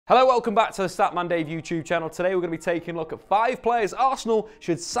Hello, welcome back to the Statman Dave YouTube channel. Today we're going to be taking a look at 5 players Arsenal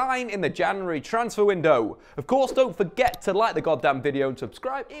should sign in the January transfer window. Of course, don't forget to like the goddamn video and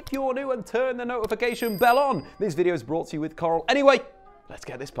subscribe if you're new and turn the notification bell on. This video is brought to you with Coral. Anyway, let's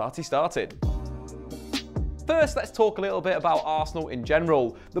get this party started. First, let's talk a little bit about Arsenal in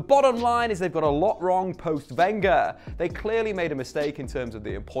general. The bottom line is they've got a lot wrong post-Wenger. They clearly made a mistake in terms of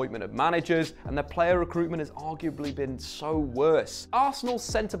the appointment of managers, and their player recruitment has arguably been so worse. Arsenal's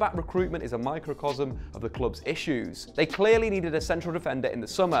centre-back recruitment is a microcosm of the club's issues. They clearly needed a central defender in the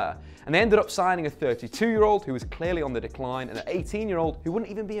summer, and they ended up signing a 32-year-old who was clearly on the decline and an 18-year-old who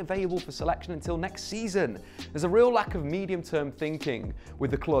wouldn't even be available for selection until next season. There's a real lack of medium-term thinking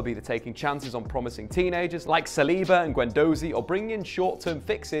with the club either taking chances on promising teenagers like Saliba and Guendouzi, or bringing in short-term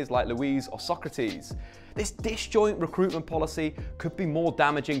fixes like Luiz or Socrates. This disjoint recruitment policy could be more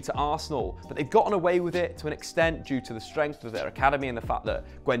damaging to Arsenal, but they've gotten away with it to an extent due to the strength of their academy and the fact that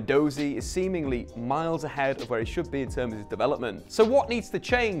Guendouzi is seemingly miles ahead of where he should be in terms of his development. So what needs to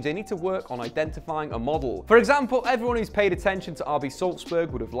change? They need to work on identifying a model. For example, everyone who's paid attention to RB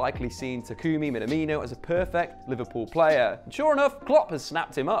Salzburg would have likely seen Takumi Minamino as a perfect Liverpool player. And sure enough, Klopp has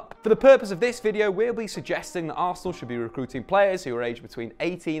snapped him up. For the purpose of this video, we'll be suggesting that Arsenal should be recruiting players who are aged between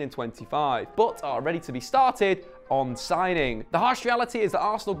 18 and 25, but are ready to be started on signing. The harsh reality is that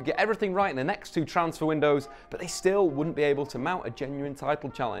Arsenal could get everything right in the next 2 transfer windows, but they still wouldn't be able to mount a genuine title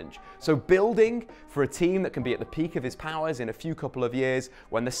challenge. So building for a team that can be at the peak of his powers in a couple of years,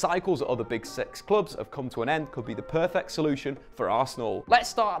 when the cycles of other big 6 clubs have come to an end, could be the perfect solution for Arsenal. Let's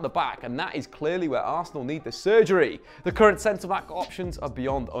start at the back, and that is clearly where Arsenal need the surgery. The current centre-back options are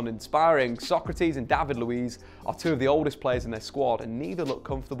beyond uninspiring. Socrates and David Luiz are 2 of the oldest players in their squad, and neither look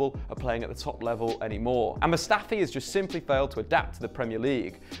comfortable at playing at the top level anymore. And Mustafi has just simply failed to adapt to the Premier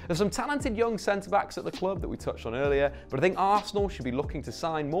League. There's some talented young centre-backs at the club that we touched on earlier, but I think Arsenal should be looking to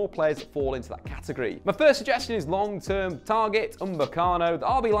sign more players that fall into that category. My first suggestion is long-term target Upamecano. The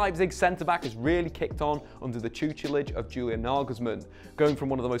RB Leipzig centre-back has really kicked on under the tutelage of Julian Nagelsmann, going from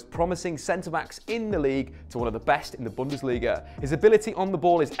one of the most promising centre-backs in the league to one of the best in the Bundesliga. His ability on the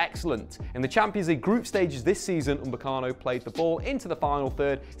ball is excellent. In the Champions League group stages this season, Upamecano played the ball into the final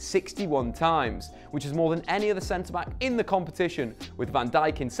third 61 times, which is more than any other centre-back in the competition, with Van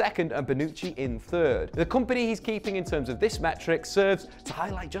Dijk in second and Bonucci in third. The company he's keeping in terms of this metric serves to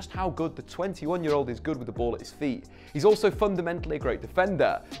highlight just how good the 21-year-old is good with the ball at his feet. He's also fundamentally a great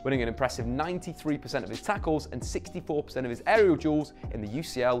defender, winning an impressive 93% of his tackles and 64% of his aerial duels in the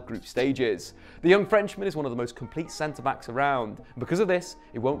UCL group stages. The young Frenchman is one of the most complete centre-backs around, and because of this,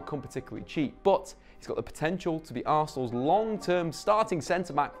 it won't come particularly cheap, but he's got the potential to be Arsenal's long-term starting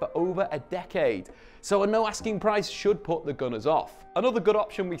centre-back for over a decade. So a no-asking price should put the Gunners off. Another good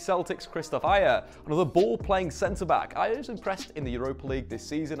option with Celtic's Christoph Ajer, another ball-playing centre-back. Ajer is impressed in the Europa League this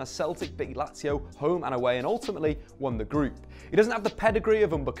season as Celtic beat Lazio home and away and ultimately won the group. He doesn't have the pedigree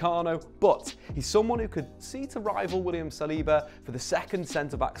of Upamecano, but he's someone who could see to rival William Saliba for the second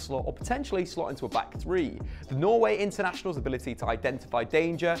centre-back slot or potentially slot into a back 3. The Norway international's ability to identify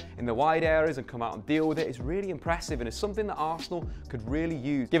danger in the wide areas and come out and deal with it is really impressive and is something that Arsenal could really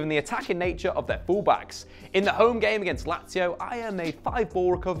use given the attacking nature of their fullbacks. In the home game against Lazio, Ajer made 5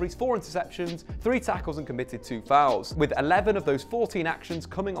 ball recoveries, 4 interceptions, 3 tackles and committed 2 fouls, with 11 of those 14 actions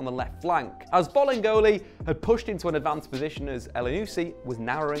coming on the left flank, as Bolingoli had pushed into an advanced position as Elyounoussi was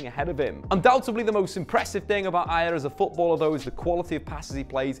narrowing ahead of him. Undoubtedly the most impressive thing about Ajer as a footballer though is the quality of passes he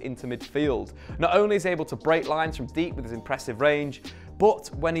plays into midfield. Not only is he able to break lines from deep with his impressive range,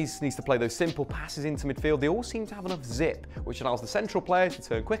 but when he needs to play those simple passes into midfield, they all seem to have enough zip, which allows the central players to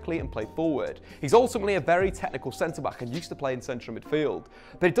turn quickly and play forward. He's ultimately a very technical centre-back and used to play in central midfield,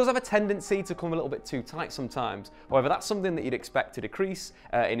 but it does have a tendency to come a little bit too tight sometimes. However, that's something that you'd expect to decrease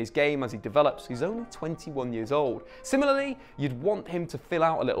in his game as he develops. He's only 21 years old. Similarly, you'd want him to fill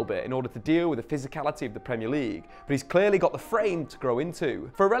out a little bit in order to deal with the physicality of the Premier League, but he's clearly got the frame to grow into.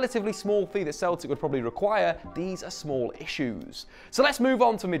 For a relatively small fee that Celtic would probably require, these are small issues. So let's move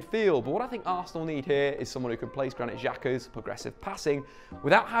on to midfield, but what I think Arsenal need here is someone who can place Granit Xhaka's progressive passing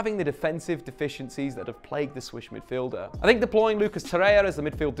without having the defensive deficiencies that have plagued the Swiss midfielder. I think deploying Lucas Torreira as the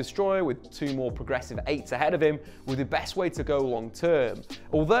midfield destroyer with 2 more progressive 8s ahead of him will be the best way to go long term,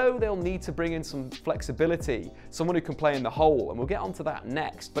 although they'll need to bring in some flexibility, someone who can play in the hole, and we'll get onto that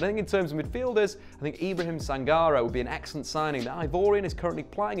next. But I think in terms of midfielders, I think Ibrahim Sangare would be an excellent signing. The Ivorian is currently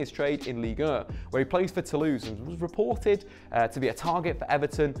plying his trade in Ligue 1, where he plays for Toulouse and was reported to be a target target for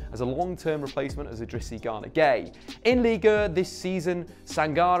Everton as a long-term replacement as Idrissi Gana Gueye. In Liga this season,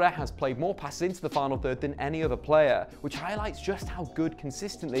 Sangare has played more passes into the final third than any other player, which highlights just how good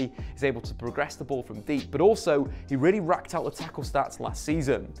consistently he's able to progress the ball from deep, but also he really racked out the tackle stats last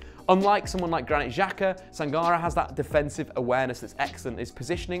season. Unlike someone like Granit Xhaka, Sangare has that defensive awareness that's excellent. His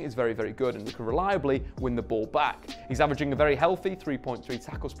positioning is very, very good and he can reliably win the ball back. He's averaging a very healthy 3.3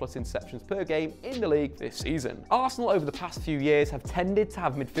 tackles plus interceptions per game in the league this season. Arsenal over the past few years have tended to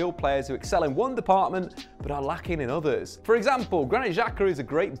have midfield players who excel in one department but are lacking in others. For example, Granit Xhaka is a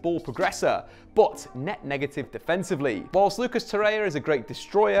great ball progressor, but net negative defensively, whilst Lucas Torreira is a great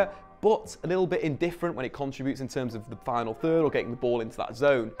destroyer, but a little bit indifferent when it contributes in terms of the final third or getting the ball into that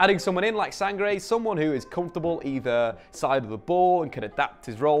zone. Adding someone in like Sangare, someone who is comfortable either side of the ball and can adapt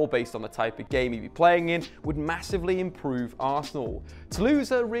his role based on the type of game he'd be playing in, would massively improve Arsenal.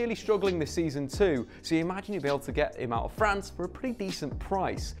 Toulouse are really struggling this season too, so you imagine you'd be able to get him out of France for a pretty decent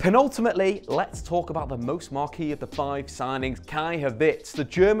price. Penultimately, let's talk about the most marquee of the 5 signings, Kai Havertz. The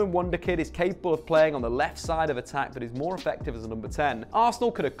German wonder kid is capable of playing on the left side of attack, but is more effective as a number 10.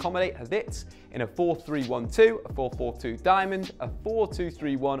 Arsenal could accommodate Havertz in a 4-3-1-2, a 4-4-2 diamond, a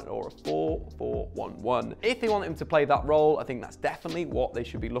 4-2-3-1 or a 4-4-1-1. If they want him to play that role, I think that's definitely what they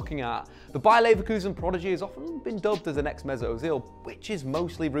should be looking at. The Bayer Leverkusen prodigy has often been dubbed as the next Mesut Ozil, which is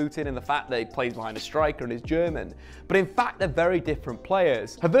mostly rooted in the fact that he plays behind a striker and is German. But in fact, they're very different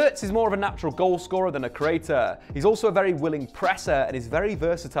players. Havertz is more of a natural goal scorer than a creator. He's also a very willing presser and is very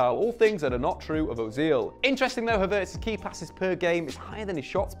versatile, all things that are not true of Ozil. Interesting though, Havertz's key passes per game is higher than his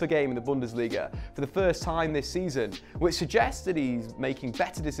shots per game in the Bundesliga for the first time this season, which suggests that he's making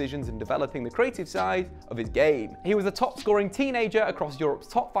better decisions and developing the creative side of his game. He was the top scoring teenager across Europe's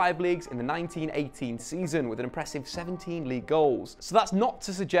top 5 leagues in the 1918 season with an impressive 17 league goals. So that's not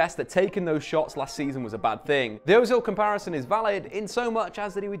to suggest that taking those shots last season was a bad thing. The Ozil comparison is valid in so much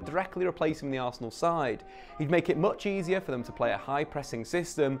as that he would directly replace him in the Arsenal side. He'd make it much easier for them to play a high pressing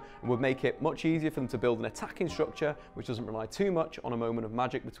system and would make it much easier for them to build an attacking structure which doesn't rely too much on a moment of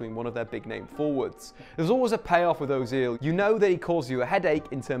magic between one of their big name forwards. There's always a payoff with Ozil. You know that he causes you a headache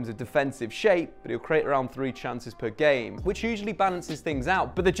in terms of defensive shape, but he'll create around 3 chances per game, which usually balances things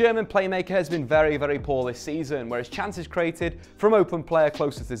out. But the German playmaker has been very, very poor this season, whereas chances created from open play are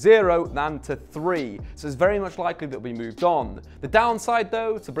closer to 0 than to 3, so it's very much likely that we moved on. The downside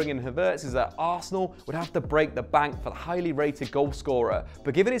though to bring in Havertz is that Arsenal would have to break the bank for the highly rated goal scorer,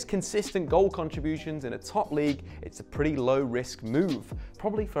 but given his consistent goal contributions in a top league, it's a pretty low risk move,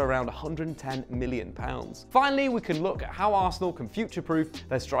 probably for around £110 million. Finally, we can look at how Arsenal can future-proof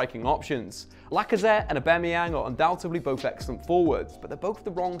their striking options. Lacazette and Aubameyang are undoubtedly both excellent forwards, but they're both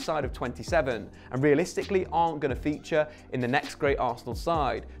the wrong side of 27 and realistically aren't going to feature in the next great Arsenal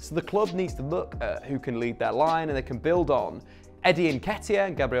side. So the club needs to look at who can lead their line and they can build on. Eddie Nketiah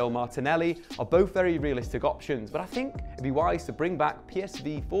and Gabriel Martinelli are both very realistic options, but I think it'd be wise to bring back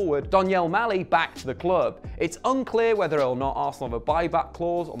PSV forward Daniel Mali back to the club. It's unclear whether or not Arsenal have a buyback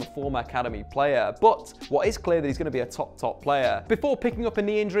clause on the former academy player, but what is clear that he's going to be a top player. Before picking up a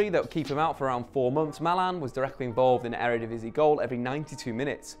knee injury that would keep him out for around 4 months, Malan was directly involved in an Eredivisie goal every 92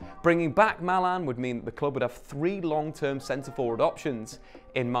 minutes. Bringing back Malan would mean that the club would have 3 long-term centre-forward options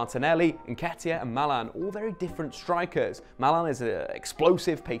in Martinelli, Nketiah and Malan, all very different strikers. Malan is an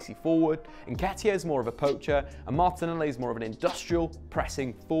explosive, pacey forward, Nketiah is more of a poacher, and Martinelli is more of an industrial,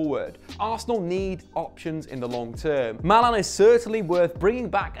 pressing forward. Arsenal need options in the long term. Malan is certainly worth bringing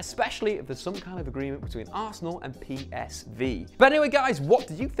back, especially if there's some kind of agreement between Arsenal and PSV. But anyway guys, what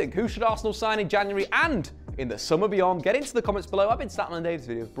do you think? Who should Arsenal sign in January and in the summer beyond? Get into the comments below. I've been Statman and Dave. This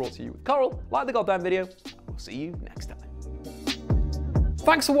video is brought to you with Coral. Like the goddamn video. We'll see you next time.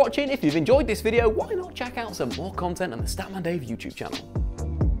 Thanks for watching. If you've enjoyed this video, why not check out some more content on the Statman Dave YouTube channel.